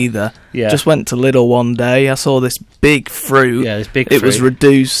of it either. Yeah. Just went to Lidl one day, I saw this big fruit. Yeah, this big fruit. It was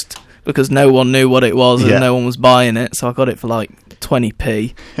reduced because no one knew what it was and no one was buying it, so I got it for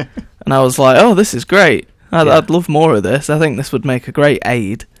 20p. And I was like, oh, this is great. I'd love more of this. I think this would make a great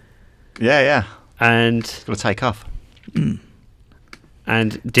aid. Yeah. And it's going to take off. Mm.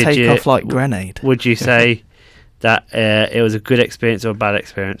 And take off like grenade. Would you say that it was a good experience or a bad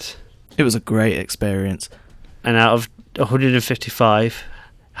experience? It was a great experience. And out of 155,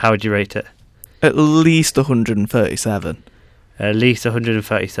 how would you rate it? At least 137. At least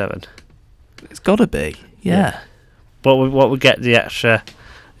 137. It's got to be, yeah. What would get the extra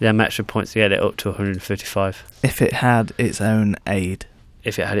points to get it up to 155? If it had its own aid.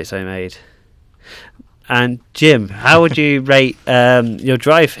 And Jim, how would you rate your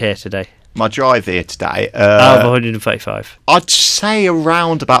drive here today? My drive here today, out of 135, I'd say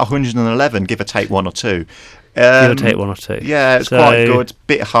around about 111, give or take one or two. Give or take one or two. Yeah, it's quite good.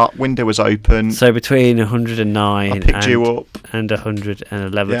 Bit hot. Window was open. So between 109 I picked you up and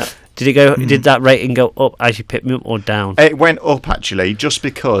 111. Yeah. Did it go? Did that rating go up as you picked me up or down? It went up actually, just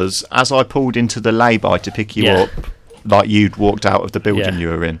because as I pulled into the lay-by to pick you up, you'd walked out of the building you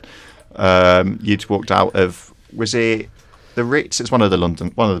were in. You'd walked out of, was it the Ritz? It's one of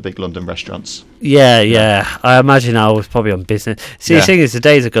the big London restaurants. Yeah. I imagine I was probably on business. See, the thing is, the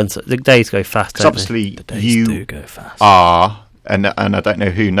days go fast. Because obviously you do go fast. are, and I don't know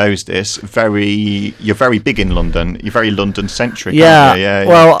who knows this. You're very big in London. You're very London centric. Yeah.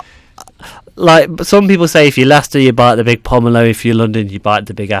 Well, some people say, if you're Leicester, you bite the big pomelo. If you're London, you bite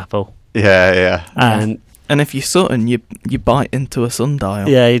the big apple. Yeah. And if you're Sutton, you bite into a sundial.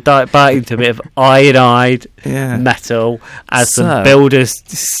 Yeah, you bite into a bit of iodide metal as the builders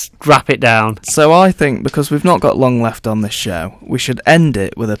strap it down. So I think, because we've not got long left on this show, we should end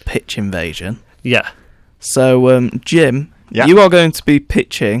it with a pitch invasion. Yeah. So, Jim, you are going to be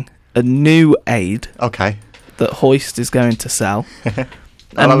pitching a new aid. Okay. That Hoist is going to sell.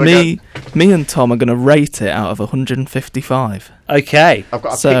 And me and Tom are going to rate it out of 155. Okay. I've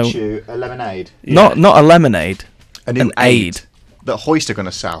got to pitch you a lemonade. Yeah. Not a lemonade. An aid that Hoist are going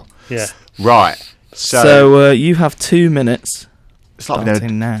to sell. Yeah. Right. So you have 2 minutes. It's like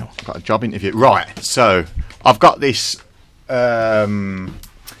starting now. I've got a job interview. Right. So I've got this. What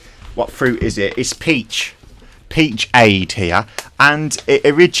fruit is it? It's peach aid here, and it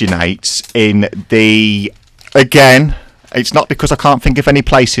originates in again. It's not because I can't think of any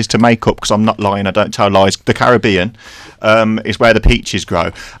places to make up, because I'm not lying, I don't tell lies. The Caribbean is where the peaches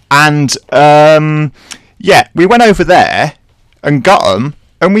grow. And, we went over there and got them,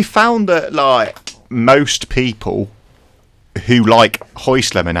 and we found that, most people who like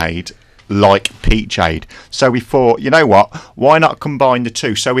Hoist Lemonade like peach aid. So we thought, you know what, why not combine the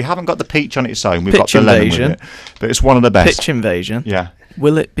two? So we haven't got the peach on its own, we've got the lemon with it. But it's one of the best. Pitch invasion. Yeah.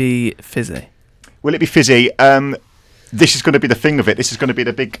 Will it be fizzy? This is going to be the thing of it. This is going to be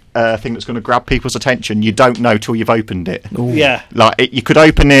the big thing that's going to grab people's attention. You don't know till you've opened it. Ooh. Yeah. You could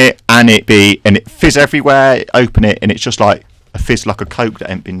open it and it fizz everywhere. Open it and it's just a fizz like a Coke that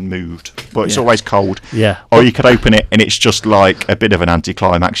ain't been moved, but it's Yeah. always cold. Yeah. Or you could open it and it's just like a bit of an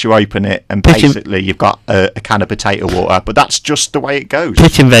anticlimax. You open it and basically you've got a can of potato water, but that's just the way it goes.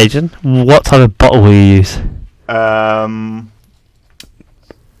 Pitch invasion. What type of bottle will you use?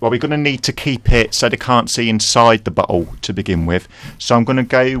 Well, we're going to need to keep it so they can't see inside the bottle to begin with. So I'm going to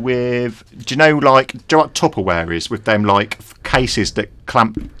go with, do you know what Tupperware is with them like cases that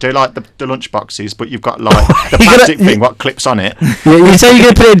clamp? Do you like the lunch boxes, but you've got like the plastic thing what clips on it? You say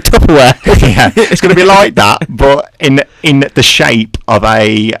you're going to put it in Tupperware? Yeah, it's going to be like that, but in the shape of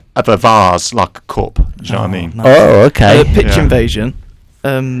a vase, like a cup. Do you know what I mean? Nice. Oh, okay. Pitch Yeah. invasion.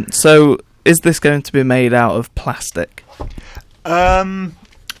 So is this going to be made out of plastic?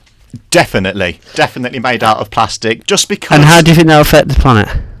 Definitely made out of plastic. Just because. And how do you think that'll affect the planet?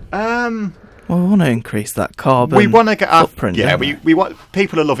 Well, we want to increase that carbon. We want to get our footprint. yeah. don't We want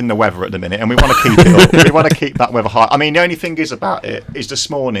people are loving the weather at the minute, and we want to keep it up. We want to keep that weather high. I mean, the only thing is about it is this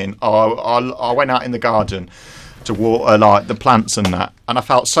morning I went out in the garden to water like the plants and that, and I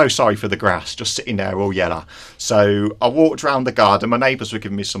felt so sorry for the grass just sitting there all yellow. So I walked around the garden. My neighbours were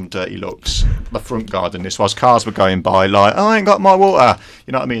giving me some dirty looks. The front garden, this was, cars were going by like, oh, I ain't got my water,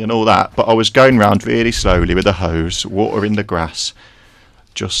 you know what I mean, and all that. But I was going round really slowly with a hose, watering the grass,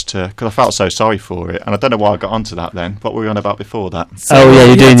 just because I felt so sorry for it. And I don't know why I got onto that then. What were we on about before that? So, Oh, yeah,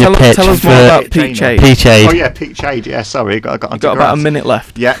 you're doing your pitch Tell us for more about Peach Aid. Peach Aid. Oh yeah, Peach Aid. Yeah, sorry, got onto Got about a grass. minute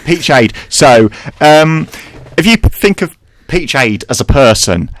left. Yeah, Peach Aid. So, if you think of Peach Aid as a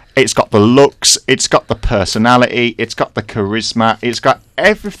person, it's got the looks, it's got the personality, it's got the charisma, it's got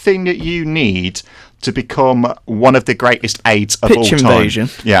everything that you need to become one of the greatest aids of all Pitch time. invasion.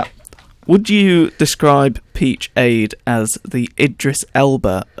 Yeah. Would you describe Peach Aid as the Idris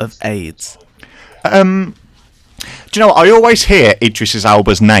Elba of AIDS? Do you know what? I always hear Idris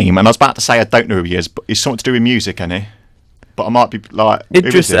Elba's name, and I was about to say I don't know who he is, but he's something to do with music, isn't he? But I might be like... who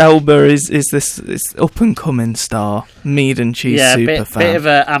Idris is it? Elba is this up-and-coming star, Mead and Cheese super fan. bit of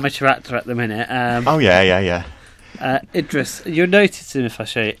an amateur actor at the minute. Oh, yeah. Idris, you'll notice him if I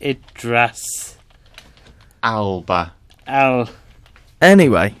show you. Idris Elba.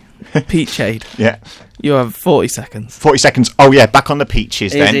 Anyway, Peach Aid. Yeah. You have 40 seconds. 40 seconds. Oh, yeah, back on the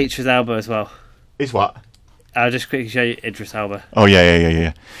peaches Here's then. Idris Elba as well. Is what? I'll just quickly show you Idris Elba. Oh,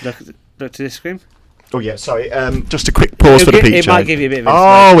 yeah. Look to this screen. Oh yeah, sorry. Just a quick pause for the peach. It might give you a bit of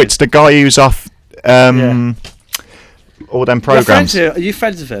Oh, inspiration. it's the guy who's off all them programs. Are you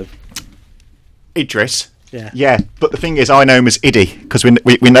friends with him? Idris. Yeah. Yeah, but the thing is, I know him as Iddy because we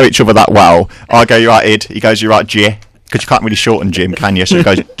know each other that well. I go, "You're right, Id." He goes, "You're right, J." Because you can't really shorten Jim, can you? So he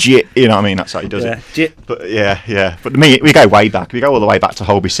goes, J. You know what I mean? That's how he does it. J. But yeah. But we go way back. We go all the way back to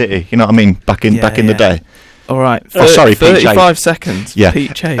Holby City. You know what I mean? Back in the day. All right. Oh, sorry, Peach 35 Aid. seconds. Yeah.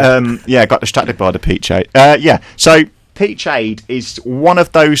 Peach Aid. Yeah, got distracted by the Peach Aid. Yeah, so Peach Aid is one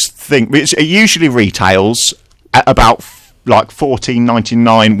of those things. It usually retails at about like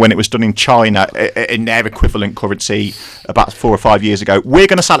 $14.99 when it was done in China in their equivalent currency about 4 or 5 years ago. We're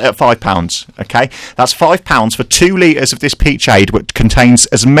going to sell it at £5. Okay, that's £5 for 2 litres of this Peach Aid, which contains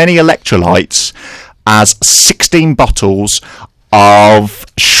as many electrolytes as 16 bottles of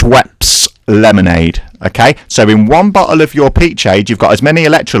Schweppes lemonade. Okay, so in one bottle of your Peach Aid you've got as many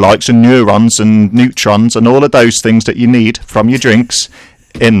electrolytes and neurons and neutrons and all of those things that you need from your drinks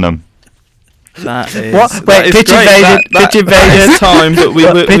in them. That is, What? that Wait, is pitch great. invasion, That pitch invasion. is time, but we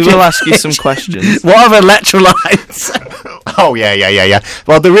Pitch will ask you some questions. What are electrolytes? Oh yeah.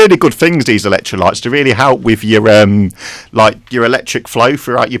 Well, they're really good things, these electrolytes, to really help with your like your electric flow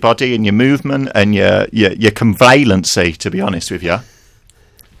throughout your body and your movement and your convalency. To be honest with you,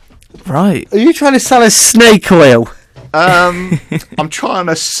 Right. Are you trying to sell us snake oil? I'm trying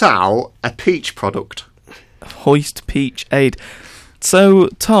to sell a peach product. Hoist Peach Aid. So,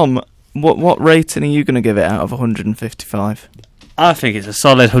 Tom, what rating are you going to give it out of 155? I think it's a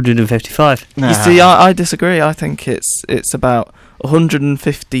solid 155. You see, I disagree. I think it's about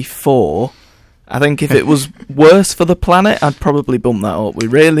 154. I think if it was worse for the planet, I'd probably bump that up. We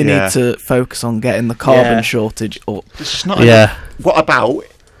really Yeah. need to focus on getting the carbon Yeah. shortage up. It's just not. Yeah. What about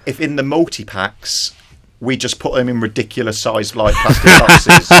if in the multi packs we just put them in ridiculous sized like plastic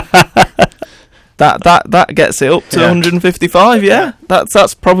boxes? That gets it up to Yeah. 155. Yeah,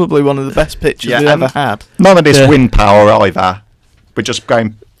 that's probably one of the best pictures Yeah, we've and- ever had. None of this Yeah. wind power either. We're just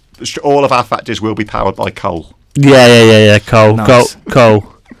going. All of our factories will be powered by coal. Yeah. Coal. Nice. Coal.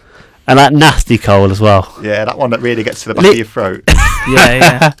 And that nasty coal as well. Yeah, that one that really gets to the back of your throat.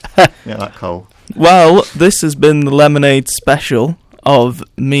 Yeah. Yeah, that coal. Well, this has been the lemonade special of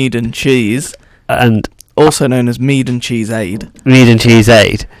Mead and Cheese, And also known as Mead and Cheese Aid. Mead and Cheese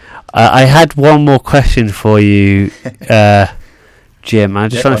Aid. I had one more question for you Jim. I'm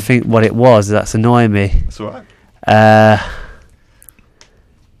just trying to think what it was that's annoying me. That's all right.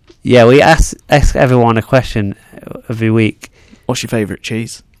 Yeah, we ask everyone a question every week. What's your favourite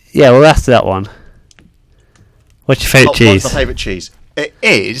cheese? Yeah, we'll ask that one. What's your favourite cheese? What's my favourite cheese?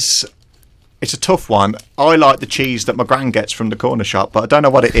 It's a tough one. I like the cheese that my gran gets from the corner shop, but I don't know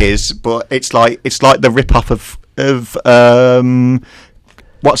what it is. But it's like the rip-off of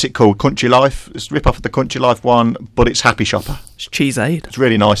what's it called? Country Life. It's a rip-off of the Country Life one, but it's Happy Shopper. It's cheese aid. It's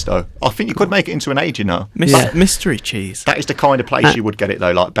really nice though. I think you could make it into an aid, you know. Mystery cheese. That is the kind of place you would get it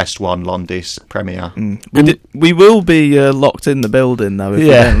though, like Best One, Londis, Premier. We will be locked in the building though if we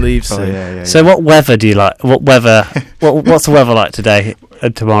don't leave soon. Yeah. So what weather do you like? What weather? What's the weather like today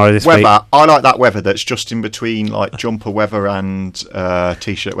and tomorrow this week? I like that weather that's just in between like jumper weather and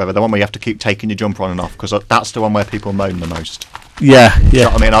t-shirt weather. The one where you have to keep taking your jumper on and off, because that's the one where people moan the most. Yeah. You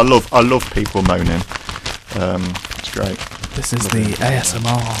know what I mean? I love people moaning. It's great. This is the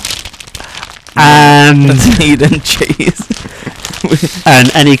ASMR. And Mead and cheese. And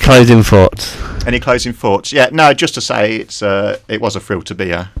any closing thoughts? Any closing thoughts? Yeah, no, just to say it was a thrill to be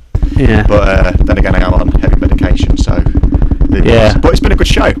here. Yeah. But then again, I am on heavy medication, so But it's been a good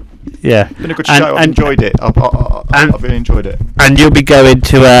show. Yeah. It's been a good show. I've enjoyed it. I've really enjoyed it. And you'll be going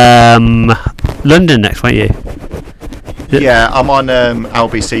to London next, won't you? Yeah, I'm on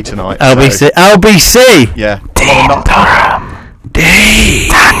LBC tonight. LBC. Yeah.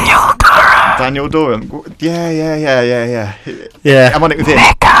 Daniel Durham. Yeah. I'm on it with him.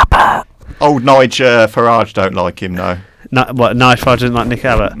 Nick Abbot. Old Nigel Farage don't like him, no. Nigel Farage doesn't like Nick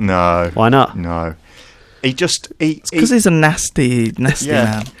Abbot? No. Why not? No. Because he's a nasty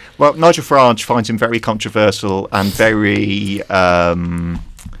man. Well, Nigel Farage finds him very controversial and very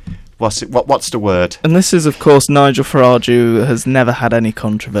what's the word? And this is, of course, Nigel Farage, who has never had any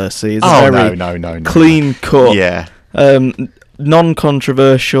controversy. He's no. Clean cut. Yeah.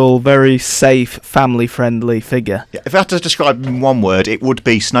 Non-controversial, very safe, family-friendly figure. Yeah, if I had to describe him in one word, it would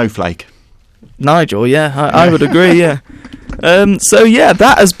be snowflake. Nigel, I would agree, yeah.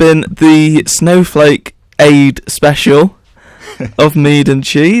 That has been the Snowflake Aid special of Mead and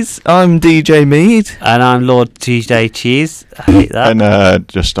Cheese. I'm DJ Mead. And I'm Lord DJ Cheese. I hate that. And I'm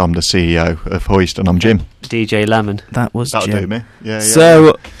the CEO of Hoist, and I'm Jim. DJ Lemon. That'll do me. Yeah.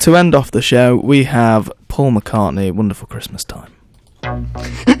 So, to end off the show, we have Paul McCartney, Wonderful Christmas Time.